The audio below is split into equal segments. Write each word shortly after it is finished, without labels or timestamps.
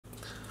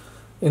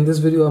In this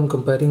video I'm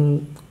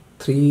comparing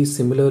three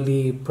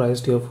similarly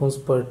priced earphones,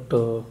 but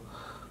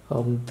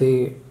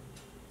they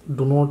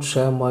do not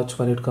share much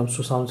when it comes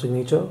to sound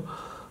signature.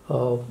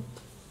 On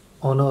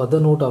another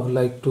note, I would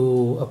like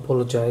to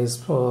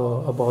apologize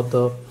about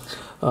the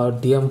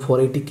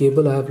DM-480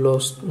 cable. I have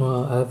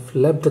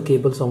left the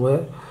cable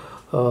somewhere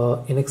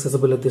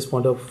inaccessible at this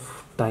point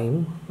of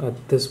time.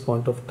 At this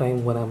point of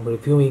time when I'm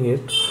reviewing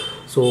it,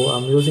 so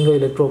I'm using an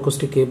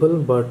electroacoustic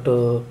cable, but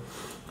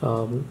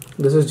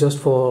this is just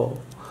for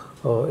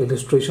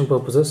illustration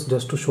purposes,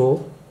 just to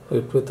show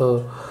it with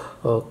a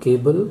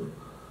cable.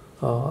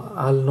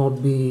 I'll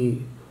not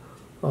be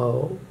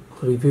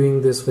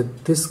reviewing this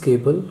with this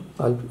cable.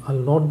 I'll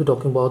not be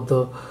talking about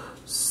the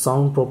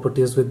sound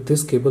properties with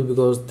this cable,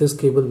 because this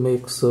cable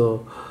makes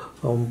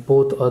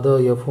both other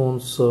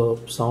earphones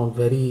sound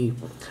very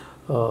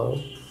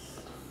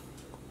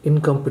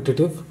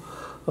incompetitive.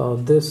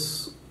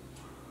 This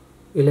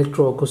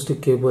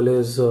electroacoustic cable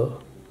is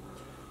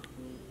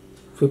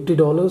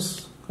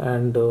 $50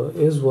 and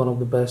is one of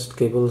the best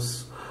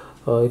cables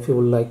if you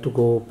would like to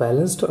go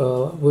balanced.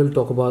 We'll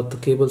talk about the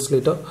cables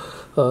later.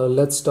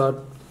 Let's start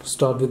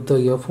with the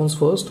earphones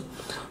first.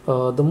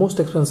 The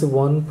most expensive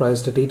one,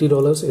 priced at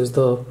 $80, is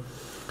the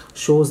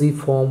Shozy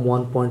Form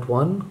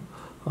 1.1.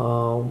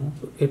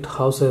 It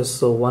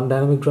houses one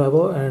dynamic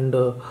driver and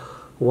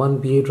one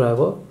BA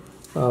driver.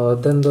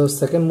 Then the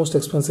second most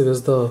expensive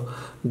is the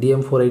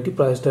DM-480,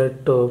 priced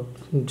at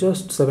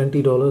just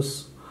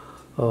 $70.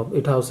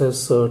 It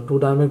houses two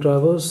dynamic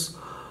drivers,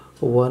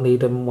 one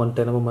 8mm, one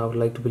 10mm, I would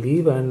like to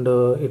believe, and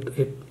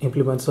it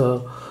implements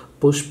a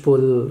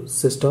push-pull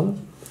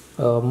system,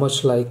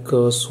 much like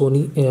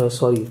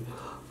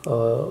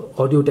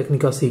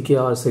Audio-Technica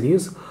CKR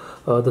series.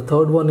 The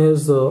third one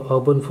is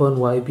URBANFUN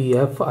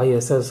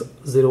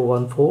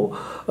YBF-ISS014,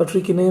 a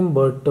tricky name,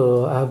 but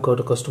I have got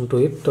accustomed to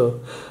it.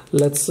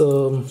 Let's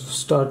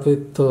start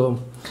with the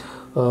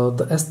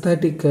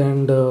aesthetic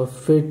and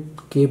fit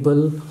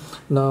cable.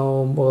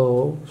 Now,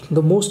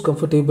 the most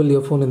comfortable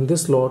earphone in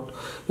this lot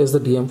is the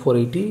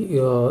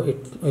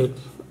DM-480.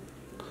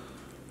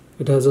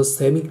 It has a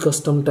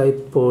semi-custom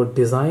type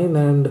design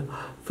and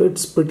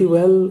fits pretty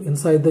well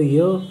inside the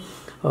ear.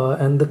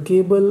 And the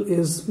cable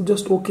is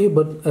just okay,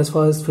 but as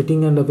far as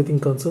fitting and everything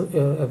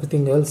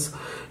else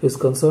is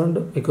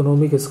concerned,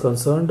 economic is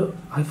concerned,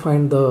 I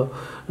find the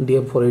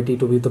DM-480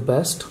 to be the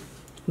best.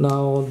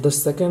 Now the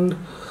second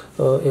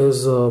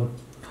is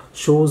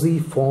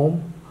Shozy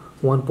Form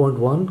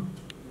 1.1.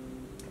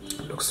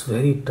 Looks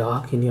very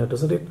dark in here,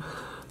 doesn't it?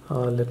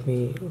 Let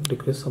me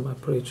decrease some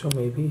aperture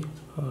maybe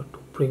to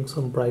bring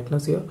some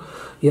brightness here.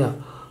 Yeah,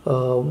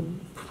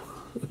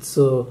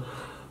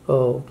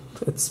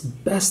 it's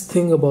best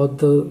thing about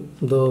the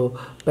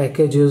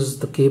package is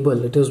the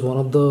cable. It is one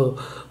of the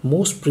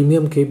most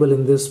premium cable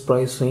in this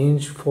price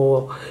range.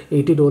 For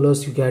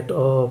 $80 you get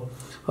a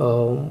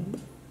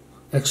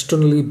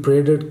externally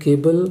braided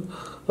cable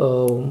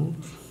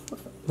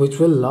which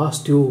will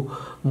last you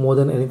more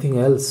than anything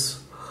else.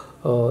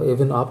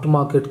 Even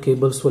aftermarket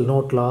cables will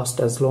not last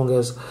as long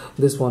as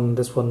this one.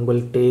 This one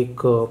will take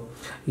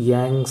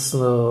yanks,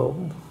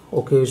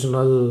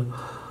 occasional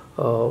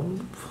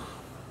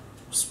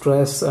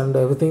stress and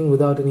everything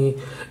without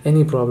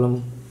any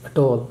problem at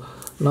all.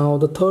 Now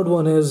the third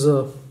one is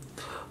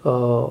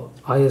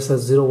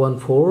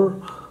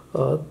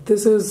ISS014.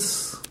 This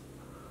is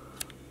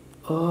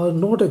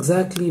not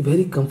exactly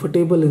very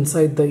comfortable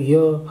inside the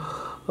ear.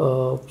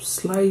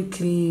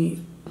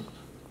 Slightly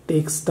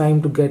takes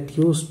time to get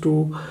used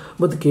to,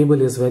 but the cable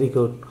is very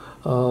good.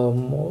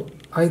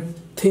 I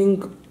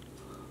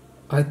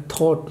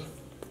thought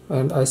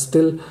and I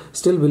still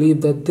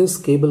believe that this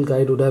cable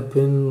guide would have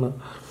been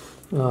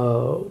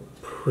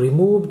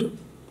removed,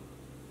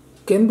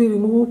 can be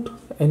removed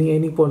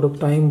any point of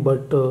time,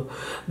 but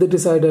they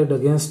decided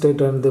against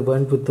it and they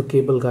went with the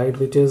cable guide,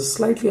 which is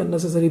slightly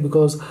unnecessary,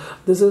 because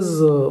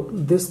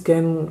this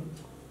can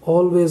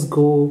always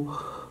go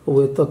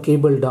with a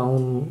cable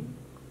down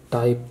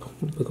type,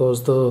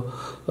 because the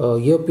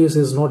earpiece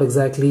is not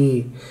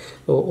exactly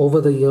over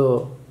the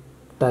ear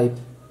type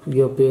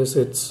earpiece.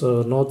 It's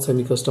not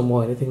semi-custom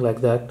or anything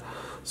like that.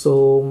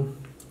 So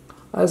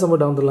I somewhere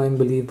down the line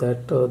believe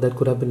that that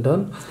could have been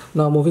done.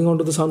 Now moving on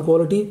to the sound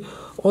quality,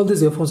 all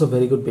these earphones are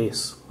very good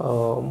bass.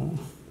 None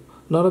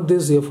of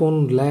these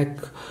earphones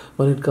lack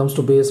when it comes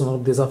to bass. None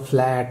of these are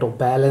flat or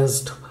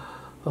balanced,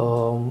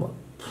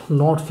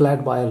 not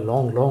flat by a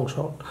long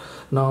shot.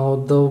 Now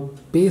the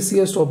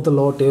bassiest of the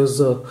lot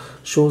is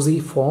Shozy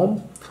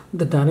Form.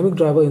 The dynamic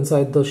driver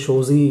inside the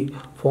Shozy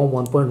Form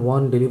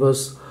 1.1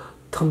 delivers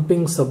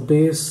thumping sub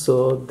bass.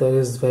 There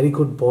is very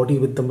good body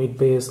with the mid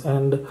bass,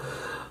 and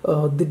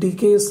the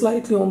decay is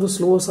slightly on the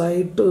slower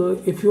side.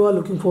 If you are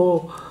looking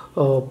for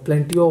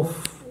plenty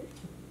of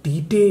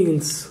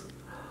details,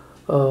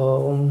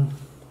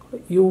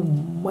 you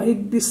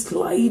might be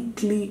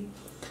slightly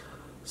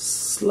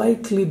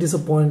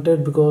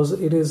disappointed, because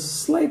it is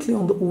slightly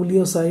on the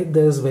woolier side.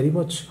 There is very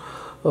much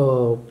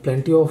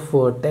plenty of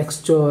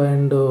texture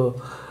and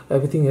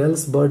everything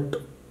else, but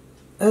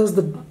as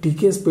the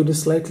decay speed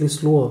is slightly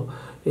slower,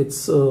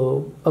 it's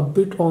a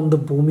bit on the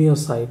boomier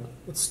side.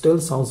 It still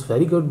sounds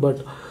very good,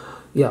 but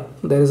yeah,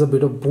 there is a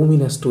bit of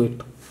boominess to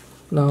it.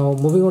 Now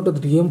moving on to the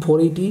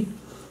DM-480,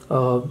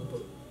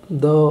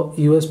 the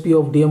USP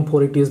of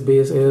DM-480's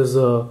bass is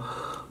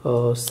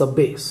sub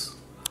bass.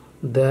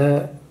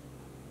 There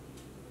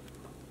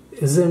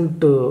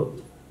isn't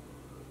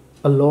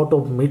a lot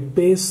of mid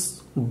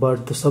bass,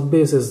 but the sub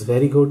bass is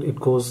very good. It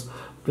goes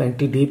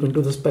plenty deep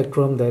into the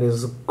spectrum. There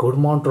is a good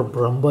amount of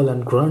rumble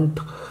and grunt.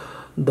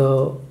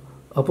 The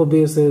upper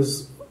bass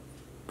is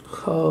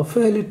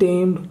fairly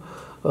tamed.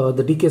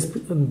 The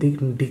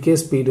decay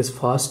speed is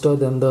faster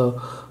than the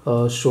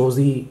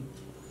Shozy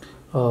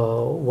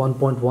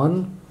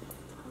 1.1.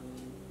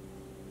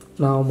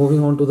 Now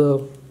moving on to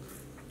the,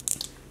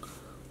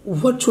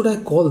 what should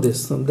I call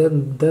this? And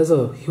then there's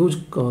a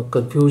huge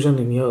confusion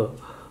in here.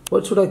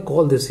 What should I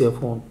call this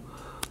earphone?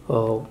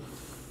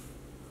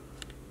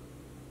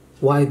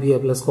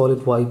 YBF, let's call it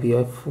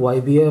YBF.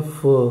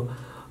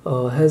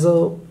 YBF has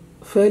a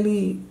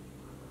fairly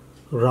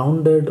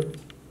rounded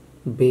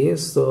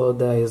bass.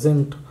 There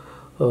isn't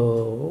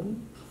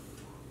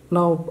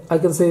now I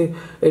can say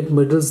it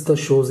middles the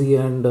Shozy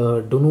and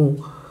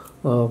DUNU.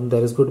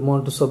 There is good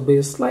amount of sub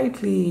bass,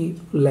 slightly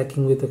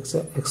lacking with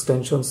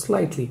extension,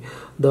 slightly.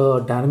 The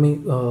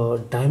dynamic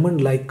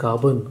diamond like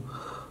carbon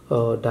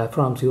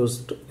diaphragms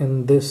used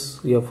in this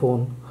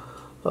earphone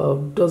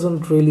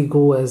doesn't really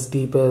go as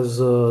deep as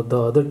the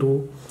other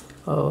two.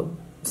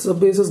 Sub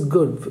bass is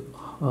good,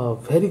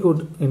 very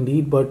good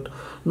indeed, but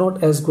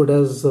not as good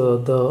as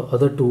the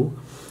other two.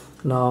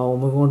 Now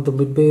moving on to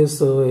mid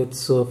bass,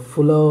 it's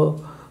fuller.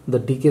 The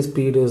decay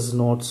speed is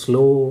not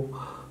slow,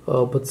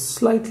 but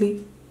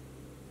slightly.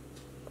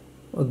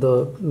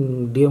 The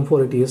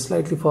DM-480 is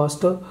slightly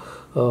faster.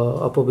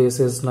 Upper bass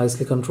is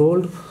nicely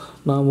controlled.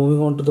 Now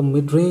moving on to the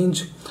mid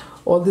range,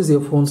 all these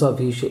earphones are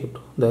V-shaped.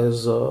 There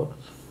is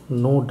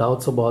no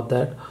doubts about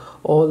that.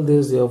 All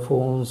these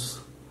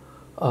earphones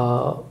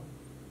are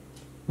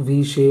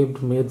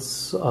V-shaped.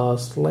 Mids are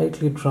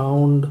slightly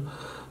round.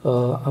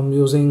 I'm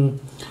using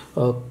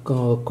a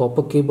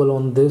copper cable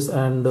on this,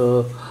 and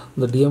the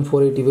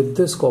DM-480 with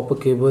this copper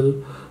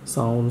cable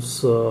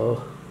sounds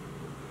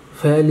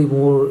fairly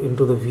more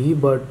into the V,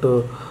 but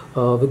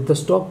with the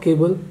stock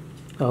cable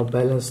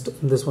balanced,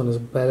 this one is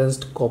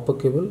balanced copper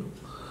cable.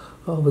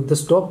 With the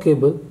stock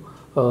cable,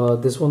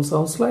 this one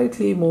sounds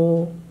slightly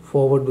more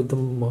forward with the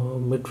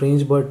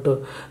mid-range, but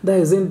there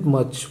isn't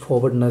much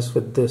forwardness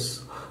with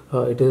this.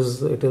 It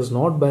is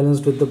not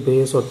balanced with the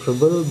bass or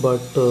treble,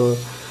 but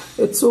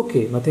it's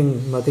okay.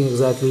 Nothing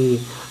exactly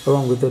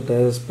wrong with it.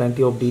 There is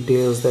plenty of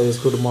details. There is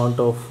good amount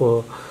of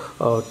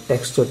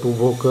texture to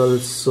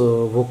vocals,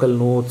 vocal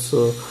notes.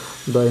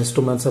 The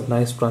instruments have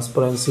nice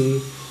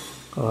transparency.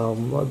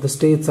 The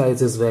stage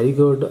size is very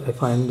good. I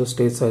find the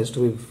stage size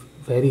to be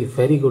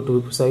very good,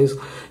 to be precise.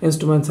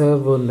 Instruments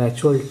have a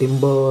natural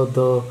timbre.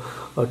 The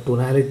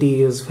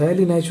tonality is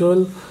fairly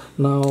natural.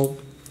 Now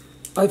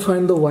I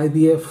find the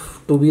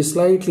YBF to be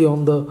slightly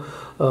on the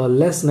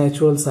less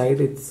natural side.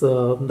 It's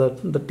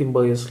the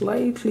timbre is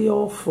slightly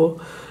off.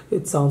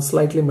 It sounds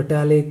slightly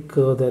metallic.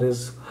 There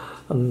is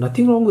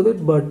nothing wrong with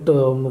it, but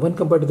when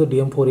compared to the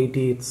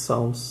DM-480, it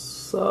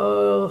sounds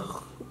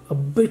a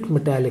bit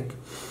metallic.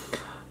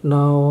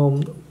 Now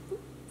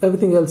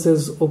everything else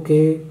is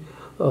okay.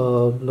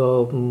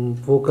 The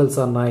vocals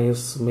are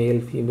nice,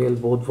 male, female,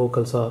 both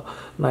vocals are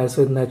nice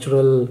with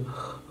natural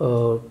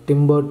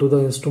timbre to the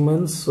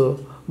instruments.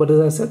 But as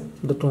I said,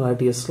 the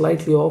tonality is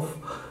slightly off.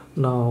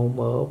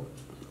 Now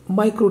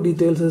micro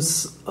details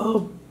is a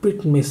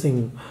bit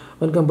missing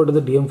when compared to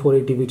the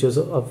DM-480, which is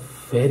a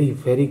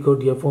very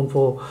good earphone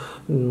for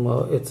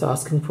its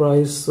asking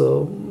price.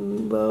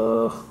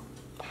 The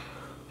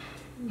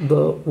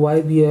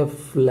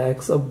YBF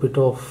lacks a bit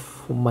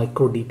of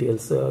micro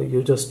details.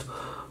 You just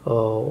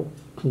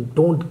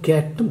don't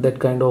get that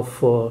kind of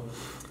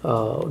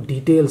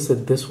details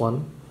with this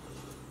one.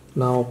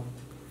 Now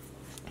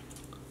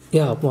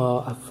yeah,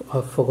 I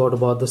forgot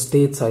about the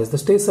stage size. The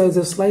stage size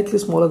is slightly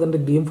smaller than the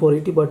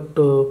DM-480, but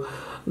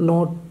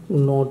not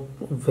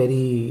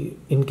very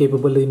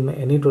incapable in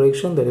any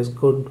direction. There is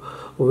good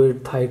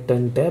width, height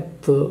and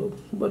depth,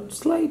 but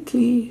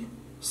slightly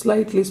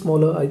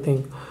smaller, I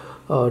think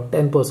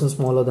 10%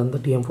 smaller than the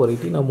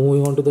DM-480. Now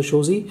moving on to the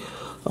Shozy.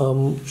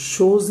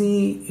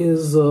 Shozy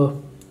is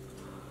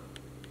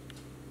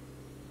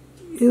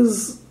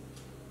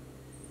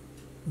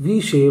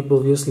V-shaped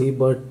obviously,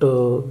 but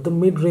the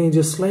mid-range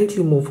is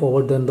slightly more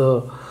forward than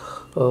the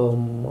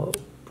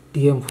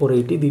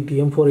DM-480. The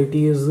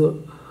DM-480 is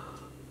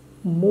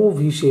more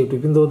V-shaped.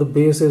 Even though the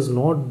bass is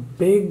not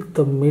big,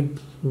 the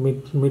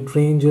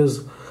mid-range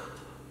is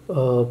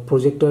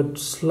projected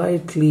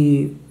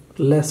slightly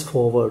less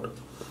forward.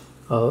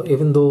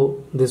 Even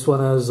though this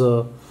one has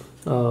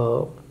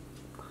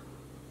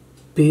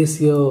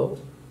bassier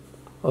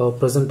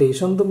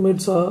presentation, the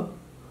mids are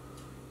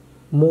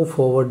more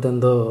forward than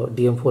the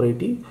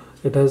DM-480.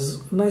 It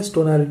has nice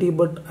tonality,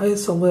 but I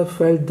somewhere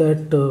felt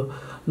that the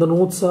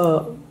notes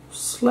are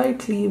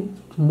slightly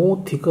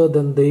more thicker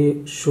than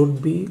they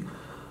should be.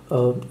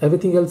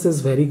 Everything else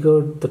is very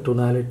good. The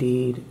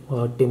tonality,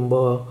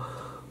 timbre,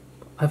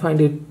 I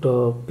find it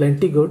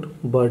plenty good,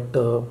 but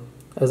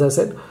as I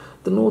said,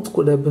 the notes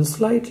could have been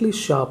slightly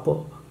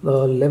sharper.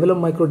 The level of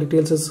micro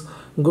details is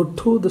good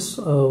too. This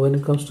when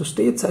it comes to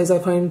stage size, I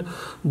find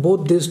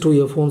both these two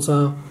earphones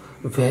are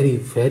very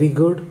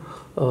good.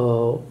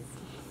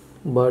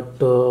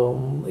 But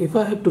if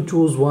I had to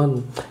choose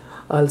one,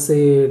 I'll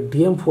say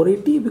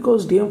DM-480,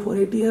 because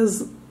DM-480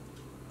 has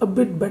a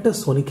bit better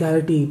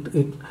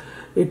sonicality.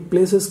 It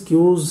places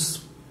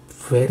cues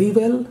very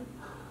well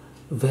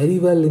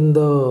in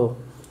the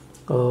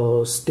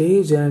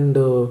stage, and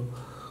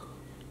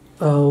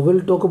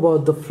we'll talk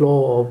about the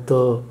flaw of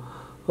the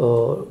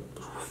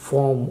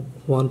Form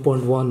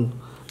 1.1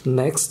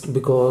 next,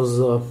 because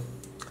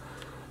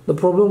the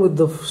problem with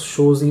the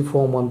Shozy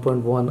Form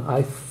 1.1,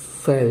 I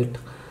felt,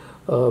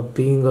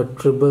 being a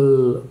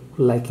treble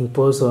liking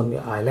person,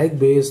 I like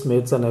bass,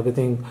 mids and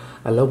everything.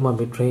 I love my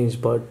mid range,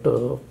 but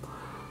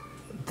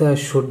there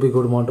should be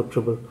good amount of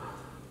treble.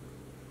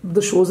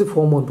 The Shozy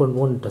Form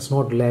 1.1 does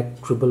not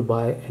lack treble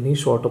by any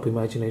sort of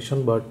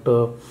imagination, but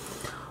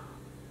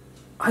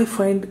I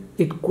find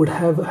it could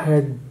have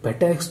had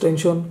better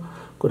extension,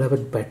 could have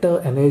had better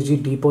energy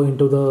deeper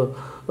into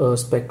the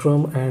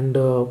spectrum, and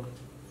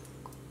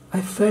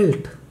I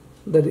felt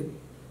that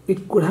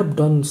it could have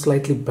done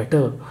slightly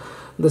better.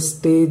 The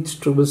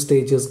treble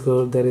stage is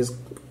good, there is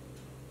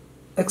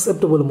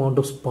acceptable amount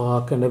of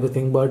spark and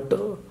everything, but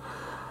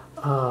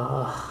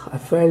I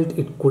felt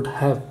it could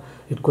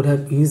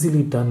have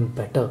easily done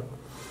better.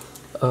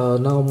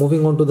 Now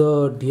moving on to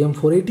the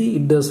DM-480,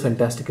 it does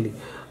fantastically.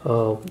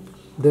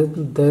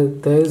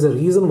 There is a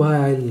reason why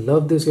I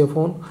love this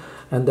earphone,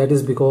 and that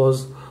is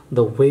because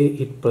the way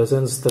it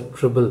presents the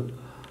treble,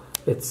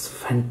 it's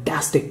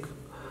fantastic.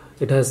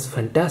 It has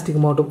fantastic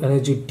amount of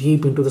energy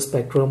deep into the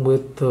spectrum,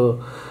 with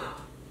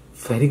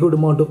very good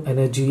amount of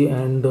energy,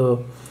 and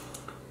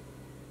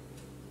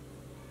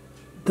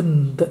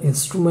the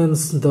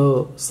instruments,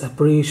 the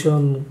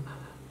separation,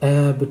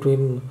 air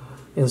between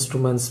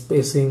instruments,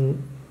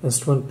 spacing,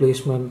 instrument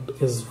placement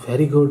is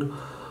very good.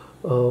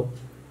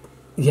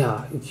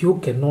 Yeah, you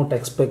cannot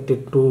expect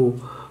it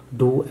to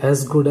do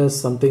as good as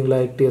something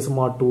like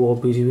TSMR2 or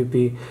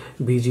BGVP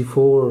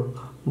BG4,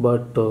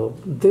 but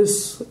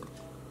this,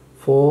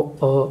 for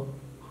a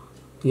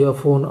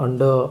earphone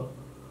under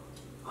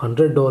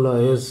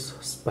 $100, is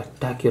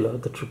spectacular.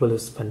 The treble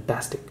is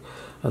fantastic,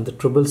 and the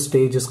treble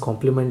stage is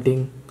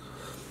complementing.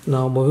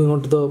 Now moving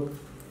on to the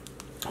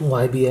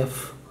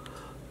YBF,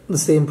 the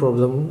same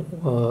problem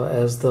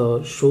as the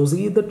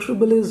Shozy. The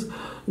treble is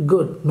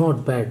good,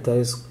 not bad. There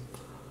is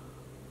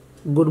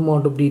good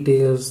amount of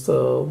details.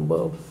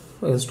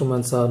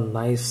 Instruments are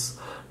nice,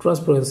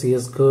 transparency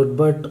is good,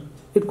 but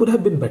it could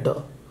have been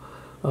better.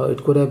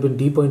 It could have been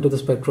deeper into the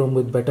spectrum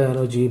with better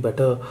energy,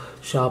 better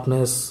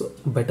sharpness,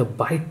 better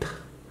bite.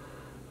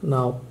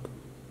 Now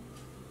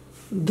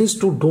these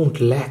two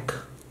don't lack.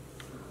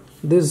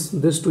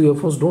 These two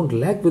earphones don't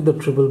lack with the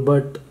treble,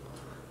 but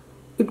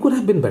it could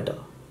have been better.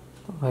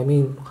 I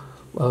mean,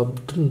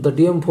 the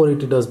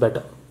DM-480 does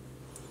better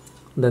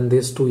than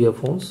these two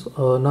earphones.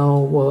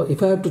 Now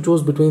if I have to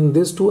choose between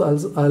these two,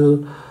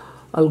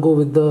 I'll go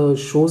with the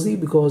Shozy,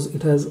 because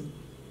it has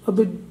a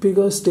bit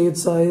bigger stage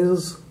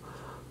size,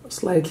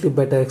 slightly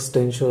better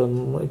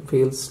extension. It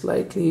feels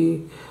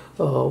slightly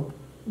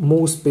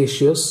more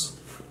spacious.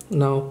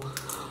 Now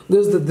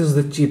this is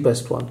the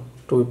cheapest one,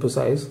 to be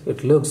precise.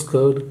 It looks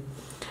good.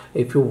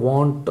 If you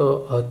want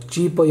a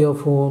cheaper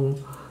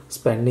earphone,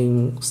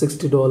 spending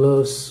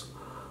 $60,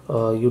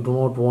 you do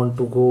not want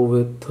to go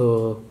with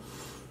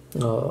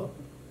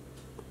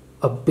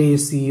a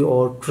bassy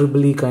or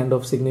trebly kind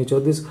of signature.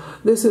 This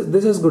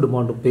has good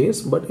amount of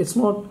bass, but it's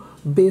not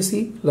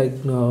bassy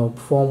like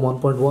Form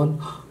 1.1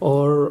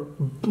 or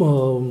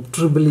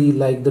trebly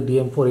like the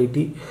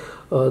DM-480.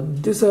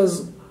 This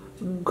has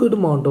good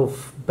amount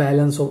of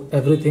balance of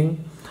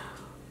everything.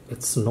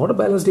 It's not a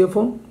balanced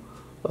earphone,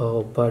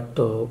 but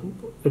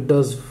it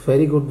does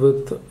very good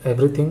with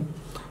everything.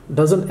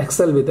 Doesn't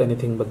excel with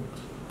anything, but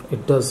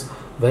it does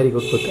very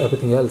good with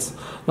everything else.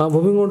 Now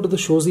moving on to the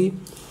Shozy.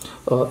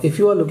 If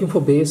you are looking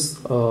for bass,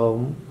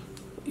 you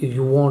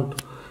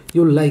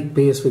like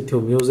bass with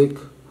your music,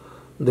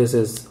 this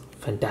is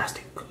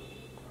fantastic.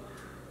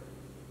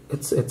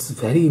 It's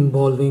very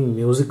involving,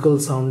 musical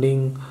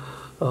sounding.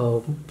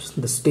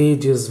 The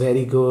stage is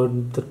very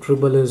good. The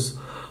treble is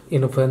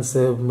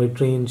inoffensive.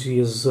 Mid-range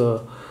is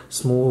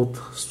smooth,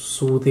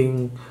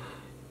 soothing.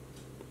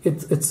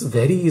 It's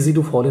very easy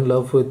to fall in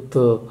love with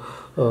the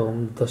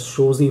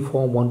Shozy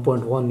Form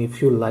 1.1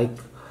 if you like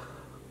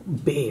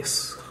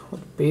bass.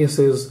 Bass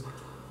is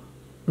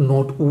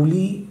not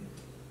woolly,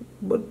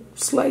 but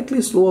slightly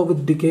slower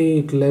with decay.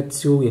 It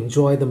lets you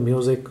enjoy the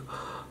music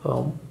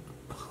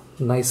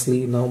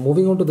nicely. Now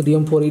moving on to the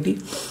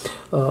DM-480.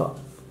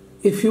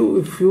 If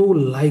you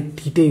like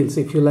details,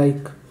 if you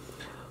like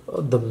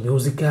the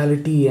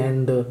musicality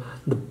and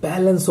the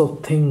balance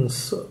of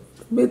things,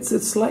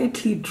 it's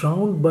slightly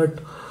drowned, but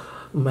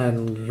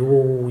man,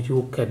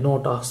 you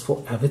cannot ask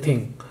for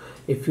everything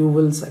If you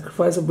will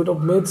sacrifice a bit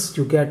of mids,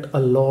 you get a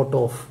lot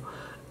of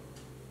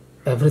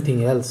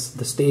everything else.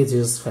 The stage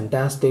is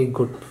fantastic,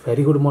 good,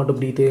 very good amount of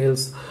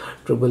details.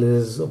 Treble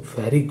is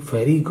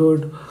very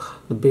good.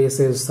 The bass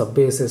is, sub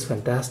bass is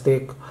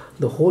fantastic.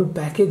 The whole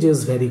package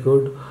is very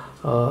good.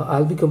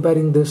 I'll be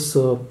comparing this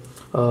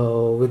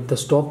with the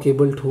stock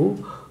cable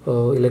too,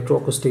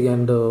 electroacoustic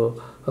and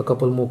a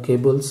couple more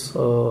cables.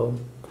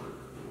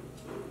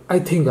 I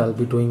think I'll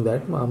be doing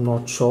that. I'm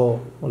not sure.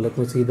 Let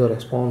me see the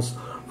response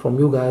from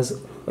you guys.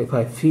 If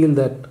I feel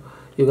that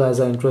you guys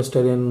are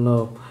interested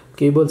in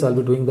cables, I'll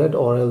be doing that,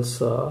 or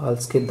else I'll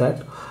skip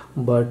that.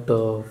 But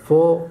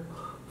for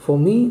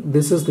me,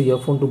 this is the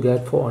earphone to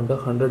get for under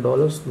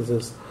 $100. This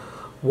is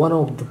one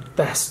of the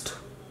best.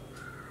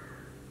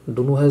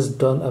 DUNU has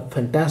done a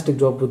fantastic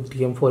job with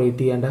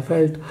DM-480, and I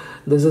felt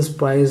this is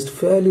priced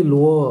fairly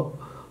lower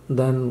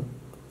than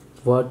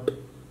what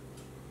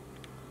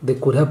they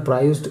could have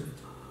priced.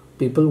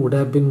 People would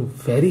have been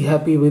very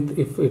happy with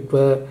if it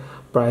were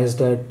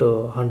priced at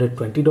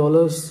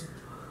 $120,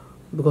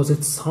 because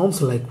it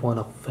sounds like one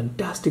of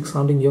fantastic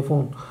sounding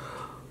earphone.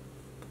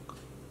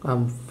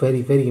 I'm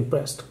very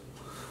impressed.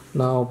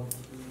 Now,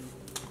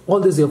 all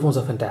these earphones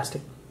are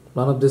fantastic.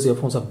 None of these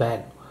earphones are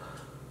bad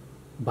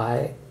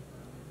by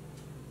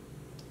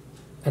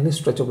any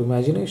stretch of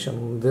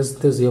imagination.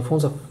 These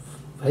earphones are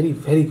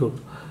very good.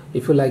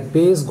 If you like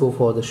bass, go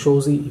for the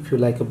Shozy. If you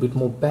like a bit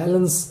more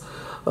balance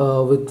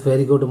with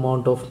very good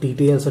amount of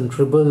details and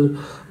treble,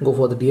 go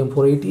for the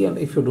DM-480. And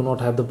if you do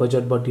not have the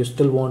budget but you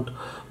still want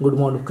good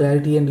amount of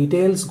clarity and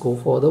details, go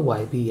for the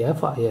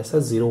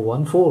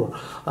YBF-ISS014.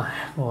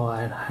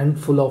 A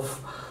handful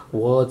of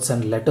words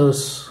and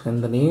letters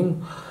in the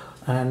name.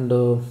 And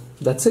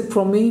that's it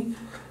from me.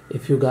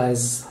 If you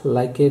guys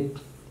like it,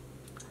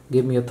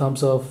 give me a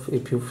thumbs up.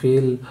 If you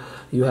feel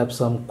you have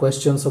some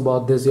questions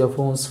about these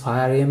earphones,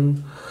 fire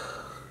in.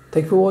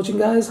 Thank you for watching,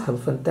 guys. Have a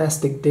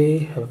fantastic day.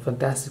 Have a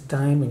fantastic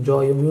time.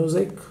 Enjoy your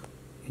music.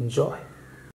 Enjoy.